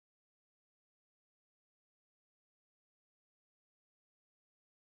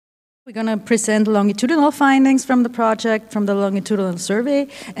We're going to present longitudinal findings from the project, from the longitudinal survey,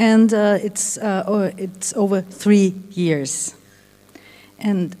 and it's over 3 years.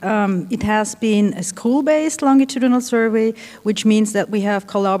 And it has been a school-based longitudinal survey, which means that we have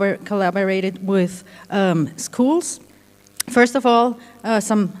collaborated with schools. First of all,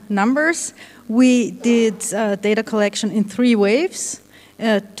 some numbers. We did data collection in 3 waves,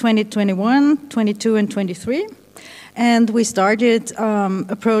 2021, 22, and 23. And we started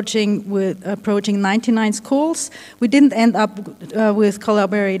approaching 99 schools. We didn't end up with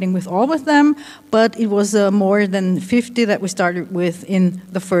collaborating with all of them, but it was more than 50 that we started with in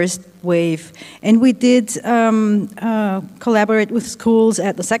the first wave. And we did collaborate with schools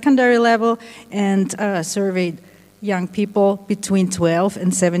at the secondary level and surveyed young people between 12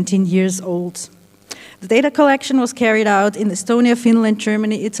 and 17 years old. The data collection was carried out in Estonia, Finland,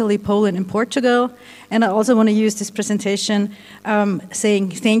 Germany, Italy, Poland, and Portugal. And I also want to use this presentation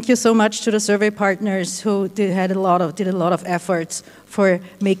saying thank you so much to the survey partners who did a lot of efforts for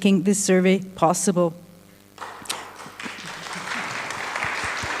making this survey possible.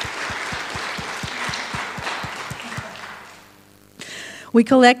 We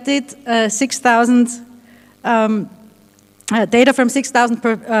collected 6,000 data from 6,000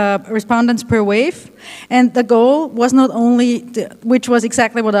 respondents per wave, and the goal was not only, which was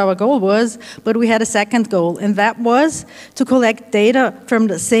exactly what our goal was, but we had a second goal, and that was to collect data from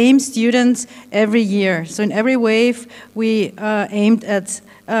the same students every year. So in every wave, we aimed at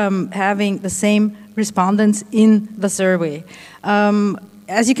having the same respondents in the survey.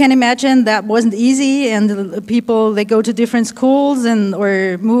 As you can imagine, that wasn't easy, and people, they go to different schools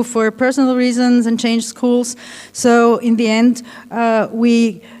or move for personal reasons and change schools. So in the end,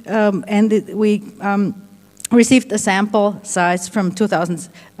 we received a sample size from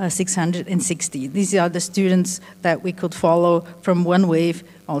 2,660. These are the students that we could follow from one wave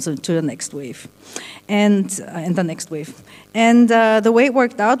also to the next wave, and the next wave. And the way it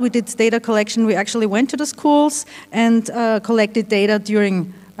worked out, we did data collection. We actually went to the schools and collected data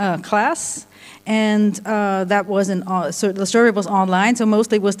during class, and that was so the survey was online, so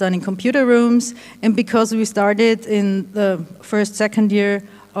mostly it was done in computer rooms. And because we started in the second year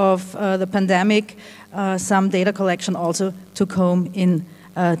of the pandemic, some data collection also took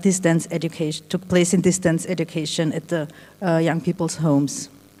place in distance education at the young people's homes.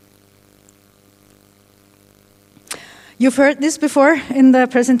 You've heard this before in the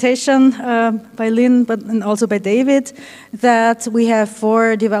presentation by Lynn, and also by David, that we have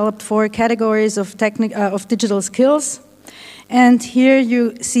developed four categories of digital skills. And here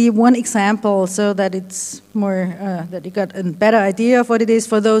you see one example, so that it's more that you got a better idea of what it is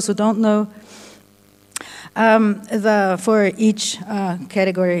for those who don't know. For each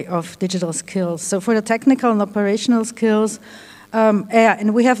category of digital skills. So for the technical and operational skills,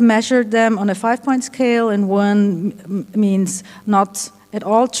 and we have measured them on a 5-point scale, and 1 means not at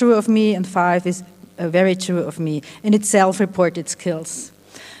all true of me, and 5 is very true of me, and it's self-reported skills.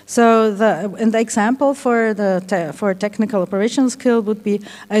 So the example for technical operational skill would be,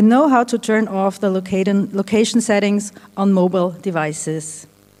 I know how to turn off the location settings on mobile devices.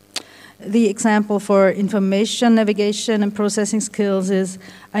 The example for information navigation and processing skills is,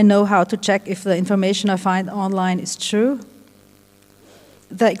 I know how to check if the information I find online is true.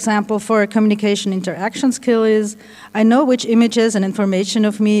 The example for communication interaction skill is, I know which images and information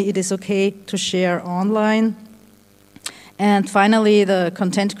of me it is okay to share online. And finally, the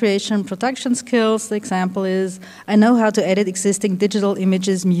content creation production skills, the example is, I know how to edit existing digital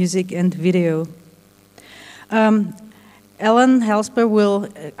images, music, and video. Ellen Helsper will,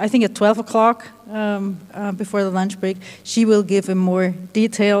 I think at 12 o'clock, before the lunch break, she will give a more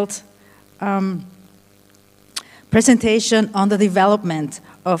detailed presentation on the development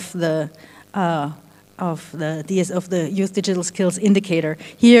of the Youth Digital Skills Indicator.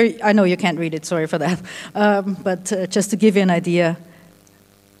 Here, I know you can't read it, sorry for that, but just to give you an idea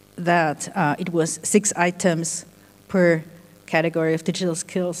that it was 6 items per category of digital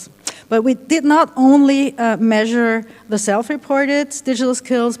skills. But we did not only measure the self-reported digital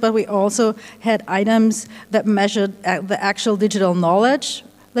skills, but we also had items that measured the actual digital knowledge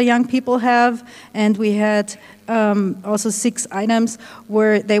the young people have, and we had also 6 items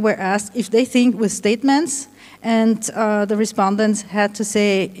where they were asked if they think with statements, and the respondents had to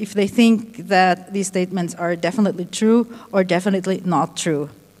say if they think that these statements are definitely true or definitely not true.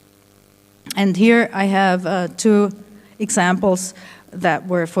 And here I have 2 examples that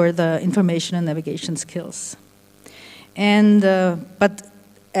were for the information and navigation skills, and but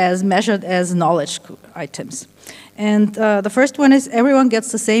as measured as knowledge items. And the first one is, everyone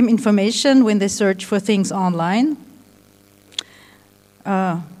gets the same information when they search for things online.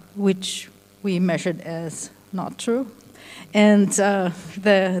 which we measured as not true. And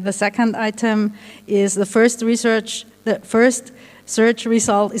the second item is the first search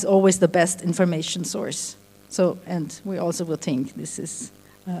result is always the best information source. So, and we also will think this is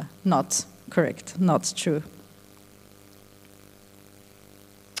not correct, not true.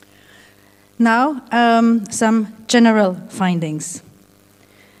 Now, some general findings.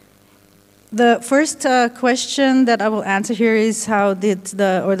 The first question that I will answer here is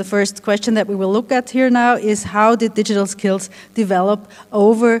the first question that we will look at here now is how did digital skills develop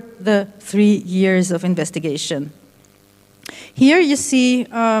over the 3 years of investigation? Here you see,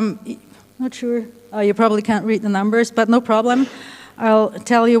 not sure, you probably can't read the numbers, but no problem. I'll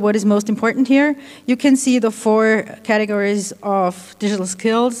tell you what is most important here. You can see the 4 categories of digital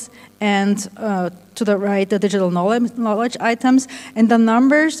skills and to the right, the digital knowledge items, and the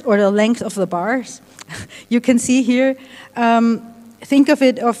numbers or the length of the bars. You can see here, think of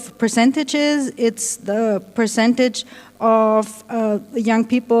it of percentages. It's the percentage of the young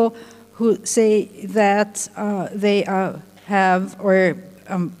people who say that they have, or,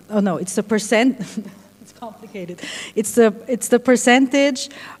 oh no, it's the percent, it's complicated. It's the percentage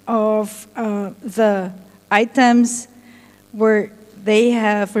of the items where they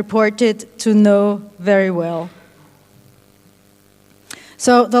have reported to know very well.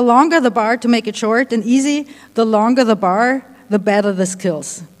 So the longer the bar, to make it short and easy, the longer the bar, the better the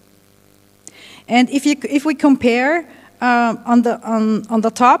skills. And if we compare on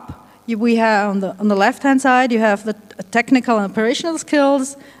the top, we have on the left-hand side, you have the technical and operational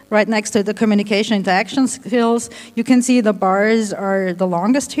skills. Right next to the communication interaction skills, you can see the bars are the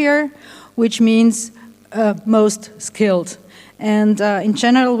longest here, which means most skilled. And in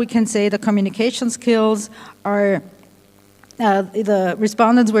general, we can say the communication skills are, the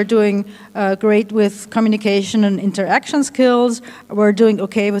respondents were doing great with communication and interaction skills, we're doing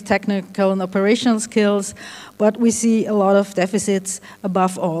okay with technical and operational skills, but we see a lot of deficits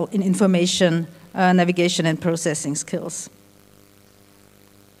above all in information, navigation and processing skills.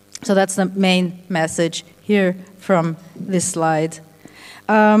 So that's the main message here from this slide.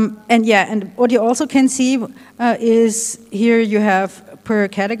 And what you also can see is here you have per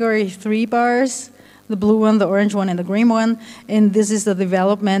category 3 bars, the blue one, the orange one, and the green one, and this is the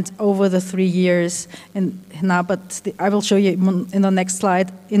development over the 3 years. And now, but I will show you in the next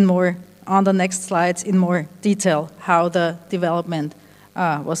slide on the next slides in more detail how the development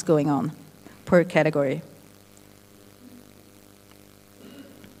was going on per category.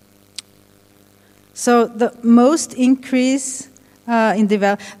 So the most increase in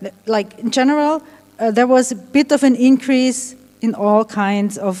general, there was a bit of an increase in all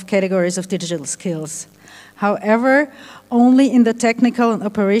kinds of categories of digital skills. However, only in the technical and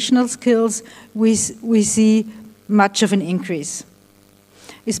operational skills we see much of an increase,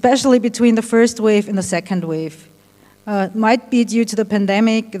 especially between the first wave and the second wave. It might be due to the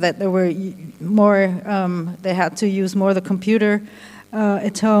pandemic that there were more, they had to use more the computer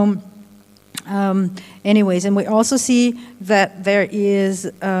at home. Anyways, and we also see that there is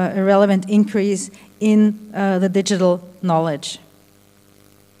a relevant increase in the digital knowledge.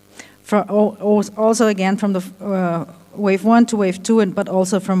 Also again from the wave 1 to wave 2, but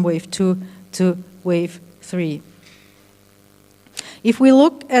also from wave 2 to wave 3. If we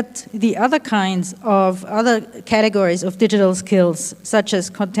look at the other categories of digital skills, such as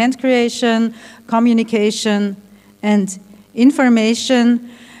content creation, communication, and information,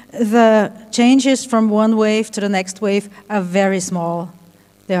 the changes from one wave to the next wave are very small.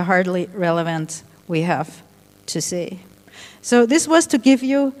 They're hardly relevant, we have to say. So this was to give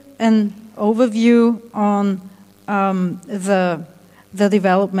you an overview on the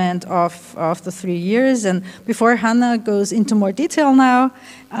development of the 3 years. And before Hana goes into more detail now,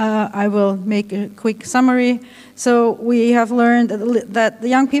 I will make a quick summary. So we have learned that the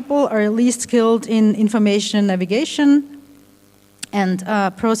young people are least skilled in information navigation and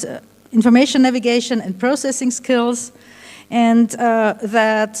information navigation and processing skills, and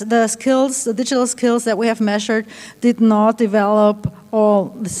that the digital skills that we have measured did not develop all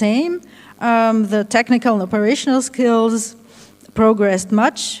the same. The technical and operational skills progressed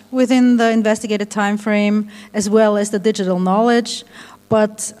much within the investigated time frame, as well as the digital knowledge,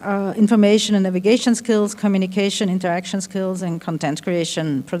 but information and navigation skills, communication, interaction skills, and content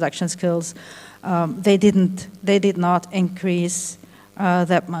creation, production skills, they did not increase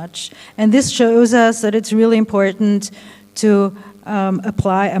that much. And this shows us that it's really important to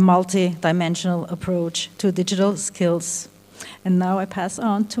apply a multi-dimensional approach to digital skills. And now I pass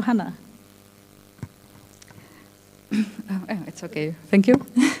on to Hana. Oh, it's okay. Thank you.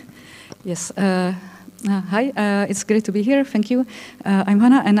 Yes. Hi, it's great to be here. Thank you. I'm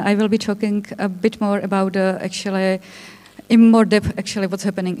Hana, and I will be talking a bit more about actually, in more depth, actually what's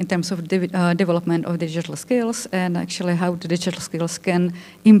happening in terms of development of digital skills and actually how the digital skills can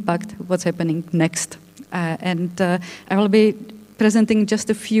impact what's happening next. I will be presenting just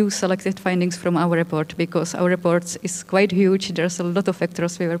a few selected findings from our report, because our report is quite huge. There's a lot of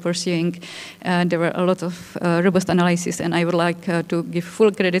factors we were pursuing. There were a lot of robust analysis, and I would like to give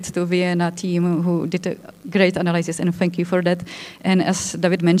full credit to Vienna team who did a great analysis, and thank you for that. And as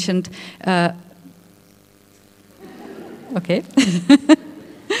David mentioned, okay,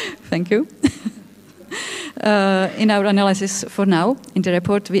 thank you. In our analysis for now, in the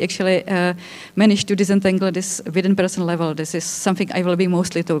report, we actually managed to disentangle this within person level. This is something I will be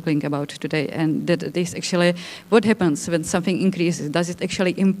mostly talking about today, and that is actually what happens when something increases. Does it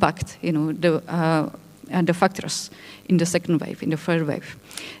actually impact, the factors in the second wave, in the third wave?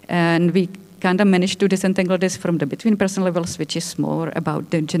 And we kind of managed to disentangle this from the between person levels, which is more about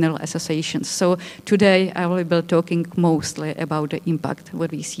the general associations. So today I will be talking mostly about the impact,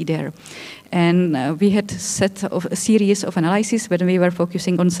 what we see there. And we had set of a series of analyses when we were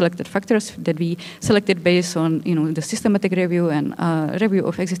focusing on selected factors that we selected based on the systematic review and review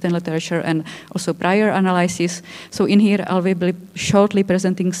of existing literature and also prior analysis. So in here I'll be shortly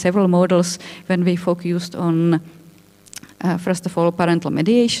presenting several models when we focused on first of all, parental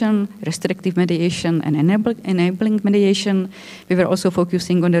mediation, restrictive mediation, and enabling mediation. We were also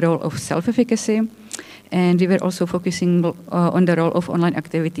focusing on the role of self-efficacy, and we were also focusing on the role of online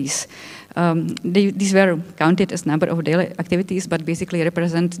activities. These were counted as number of daily activities, but basically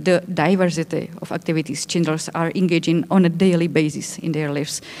represent the diversity of activities children are engaging on a daily basis in their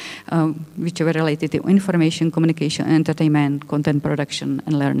lives, which were related to information, communication, entertainment, content production,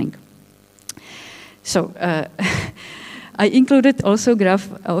 and learning. So, I included also graph,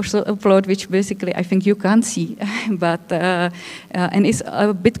 also a plot, which basically I think you can't see, but and it's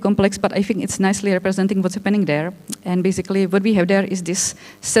a bit complex, but I think it's nicely representing what's happening there. And basically what we have there is this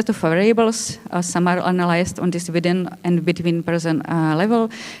set of variables. Some are analyzed on this within and between person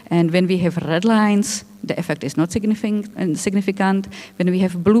level. And when we have red lines, the effect is not significant. When we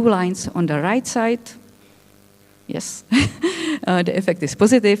have blue lines on the right side, yes, the effect is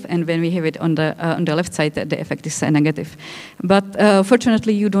positive, and when we have it on the left side, the effect is negative. But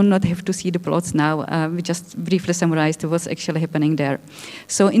fortunately, you do not have to see the plots now. We just briefly summarized what's actually happening there.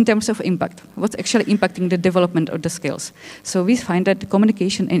 So in terms of impact, what's actually impacting the development of the skills? So we find that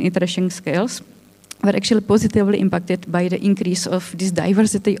communication and interaction skills were actually positively impacted by the increase of this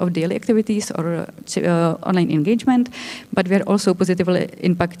diversity of daily activities or online engagement, but were also positively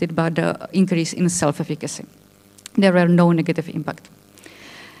impacted by the increase in self-efficacy. There were no negative impact.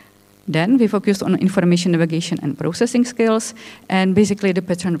 Then we focused on information navigation and processing skills, and basically the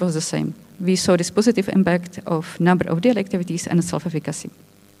pattern was the same. We saw this positive impact of number of daily activities and self-efficacy.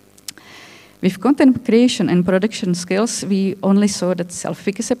 With content creation and production skills, we only saw that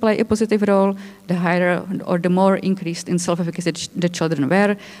self-efficacy played a positive role. The higher or the more increased in self-efficacy the children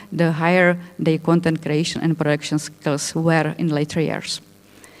were, the higher their content creation and production skills were in later years.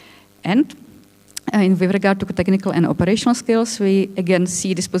 And with regard to technical and operational skills, we again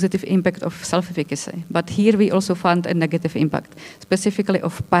see this positive impact of self-efficacy. But here we also found a negative impact, specifically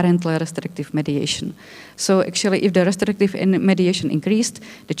of parental restrictive mediation. So actually, if the restrictive mediation increased,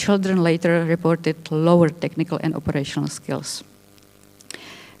 the children later reported lower technical and operational skills.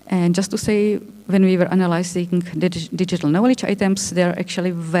 And just to say, when we were analyzing the digital knowledge items, there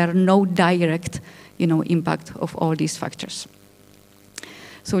actually were no direct, impact of all these factors.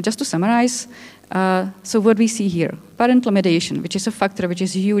 So just to summarize, so what we see here, parental mediation, which is a factor which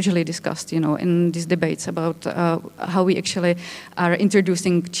is hugely discussed, in these debates about how we actually are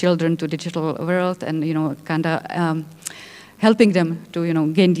introducing children to digital world and, kind of helping them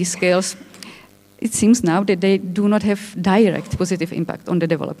to, gain these skills. It seems now that they do not have direct positive impact on the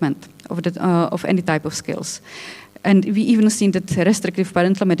development of any type of skills. And we even seen that restrictive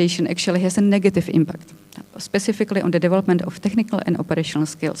parental mediation actually has a negative impact, specifically on the development of technical and operational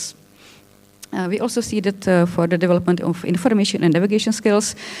skills. We also see that for the development of information and navigation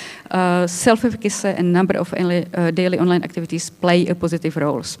skills, self-efficacy and number of daily online activities play a positive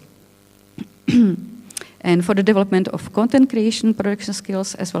roles. And for the development of content creation, production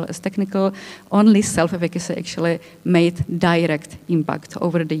skills, as well as technical, only self-efficacy actually made direct impact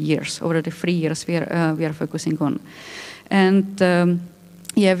over the years, over the 3 years we are focusing on. And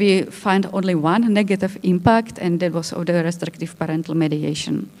we find only one negative impact, and that was of the restrictive parental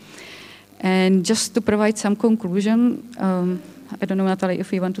mediation. And just to provide some conclusion, I don't know, Natalia,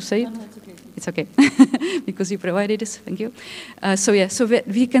 if you want to say it. No, it's okay. It's okay, because you provided this, thank you. So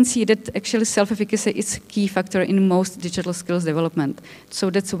we can see that actually self-efficacy is a key factor in most digital skills development. So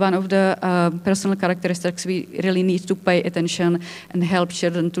that's one of the personal characteristics we really need to pay attention and help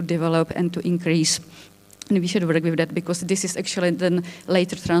children to develop and to increase. And we should work with that because this is actually then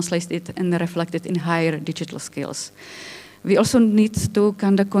later translated and reflected in higher digital skills. We also need to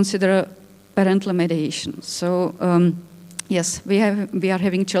kind of consider parental mediation. So yes, we are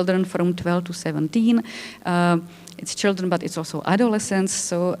having children from 12 to 17. It's children, but it's also adolescents.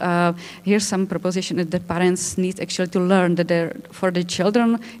 So here's some proposition that the parents need actually to learn that for the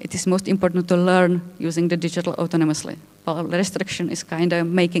children, it is most important to learn using the digital autonomously. Well, restriction is kind of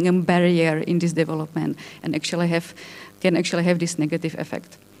making a barrier in this development and can actually have this negative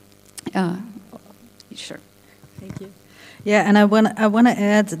effect. Sure. Thank you. Yeah, and I want to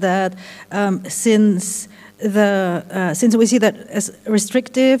add that since we see that as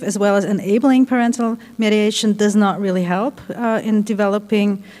restrictive as well as enabling parental mediation does not really help in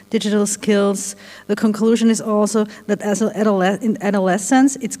developing digital skills, the conclusion is also that in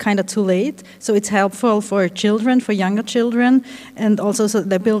adolescence, it's kind of too late. So it's helpful for children, for younger children, and also so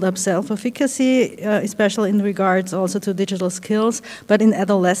they build up self-efficacy, especially in regards also to digital skills. But in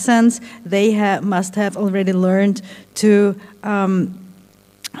adolescence, they must have already learned to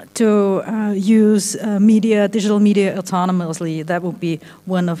use digital media autonomously. That would be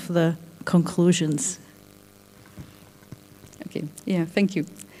one of the conclusions. Okay, yeah, thank you.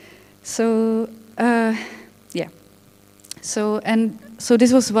 So, yeah. So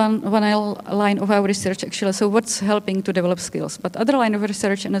this was one line of our research actually. So what's helping to develop skills? But other line of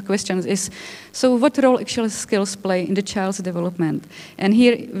research and the question is, so what role actually skills play in the child's development? And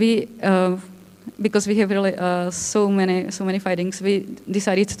here we, because we have really so many findings, we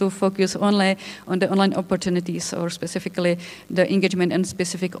decided to focus only on the online opportunities or specifically the engagement and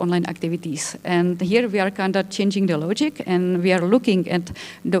specific online activities. And here we are kind of changing the logic and we are looking at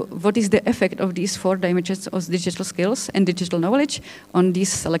what is the effect of these 4 dimensions of digital skills and digital knowledge on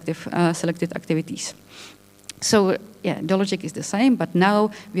these selected activities. So yeah, the logic is the same, but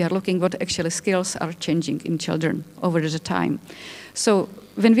now we are looking what actually skills are changing in children over the time. So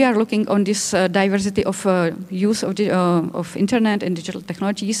when we are looking on this diversity of use of internet and digital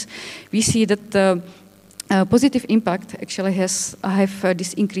technologies, we see that the positive impact actually have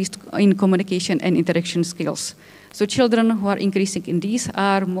this increased in communication and interaction skills. So children who are increasing in these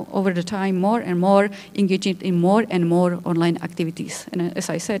are over the time more and more engaged in more and more online activities. And as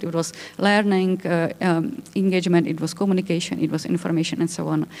I said, it was learning, engagement, it was communication, it was information, and so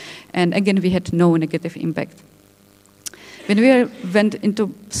on. And again, we had no negative impact. When we went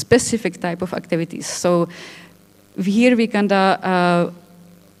into specific type of activities, so here we kind of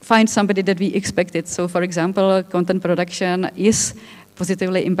find somebody that we expected. So for example, content production is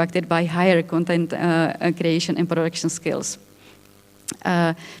positively impacted by higher content creation and production skills.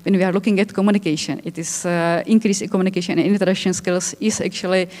 When we are looking at communication, it is increase in communication and interaction skills is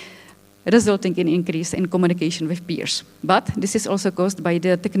actually resulting in increase in communication with peers. But this is also caused by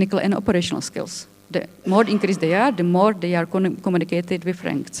the technical and operational skills. The more increased they are, the more they are communicated with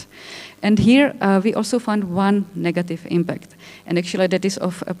ranks. And here we also found one negative impact, and actually that is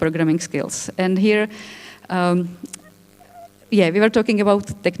of programming skills. And here, yeah, we were talking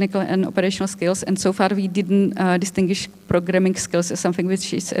about technical and operational skills, and so far we didn't distinguish programming skills as something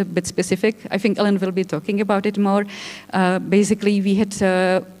which is a bit specific. I think Ellen will be talking about it more. Basically, we had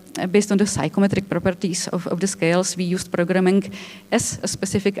based on the psychometric properties of the scales, we used programming as a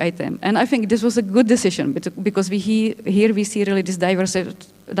specific item. And I think this was a good decision because here we see really this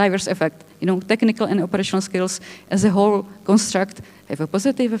diverse effect. You know, technical and operational skills as a whole construct have a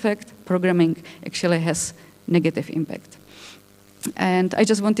positive effect. Programming actually has negative impact. And I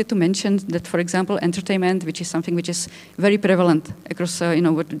just wanted to mention that, for example, entertainment, which is something which is very prevalent across,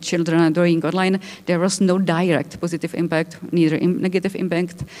 what children are doing online, there was no direct positive impact, neither negative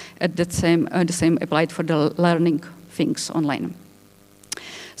impact. At the same applied for the learning things online.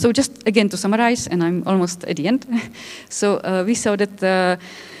 So just again to summarize, and I'm almost at the end. So we saw that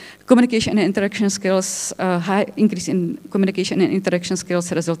communication and interaction skills, high increase in communication and interaction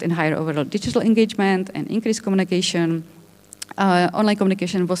skills result in higher overall digital engagement and increased communication. Online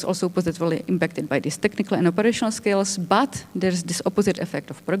communication was also positively impacted by these technical and operational skills, but there's this opposite effect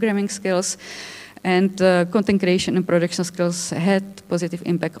of programming skills, and content creation and production skills had positive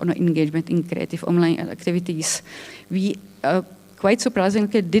impact on engagement in creative online activities. We quite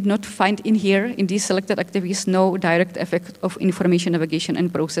surprisingly did not find in here, in these selected activities, no direct effect of information navigation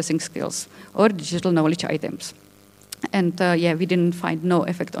and processing skills or digital knowledge items. And yeah, we didn't find no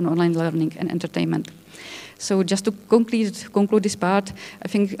effect on online learning and entertainment. So just to conclude this part, I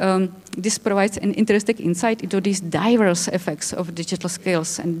think this provides an interesting insight into these diverse effects of digital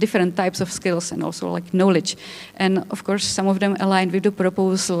skills and different types of skills and also like knowledge. And of course, some of them aligned with the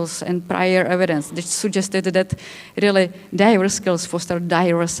proposals and prior evidence that suggested that really diverse skills foster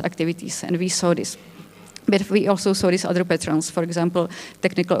diverse activities, and we saw this. But we also saw these other patterns, for example,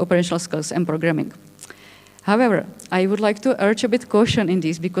 technical operational skills and programming. However, I would like to urge a bit caution in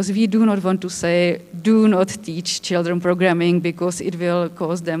this, because we do not want to say, do not teach children programming because it will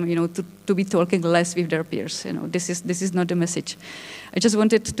cause them, to be talking less with their peers. This is not the message. I just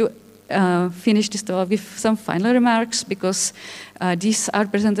wanted to finish this talk with some final remarks, because these are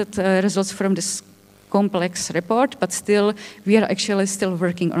presented results from this complex report, but still, we are actually still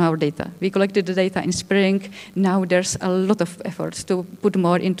working on our data. We collected the data in spring. Now there's a lot of effort to put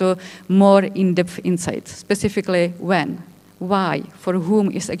more into more in-depth insight, specifically when, why, for whom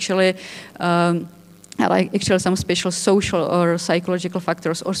is actually some special social or psychological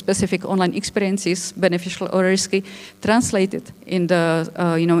factors or specific online experiences beneficial or risky translated in the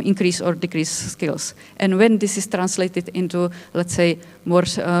increase or decrease skills. And when this is translated into, let's say, more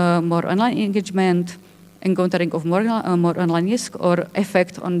online engagement, encountering of more online risk or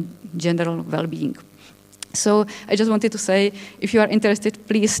effect on general well-being. So I just wanted to say, if you are interested,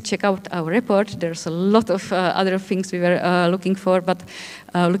 please check out our report. There's a lot of other things we were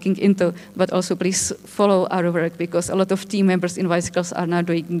looking into, but also please follow our work, because a lot of team members in ySKILLS are now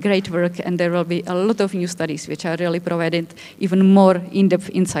doing great work, and there will be a lot of new studies which are really providing even more in-depth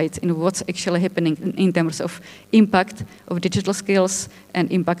insights in what's actually happening in terms of impact of digital skills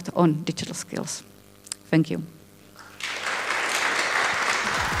and impact on digital skills. Thank you.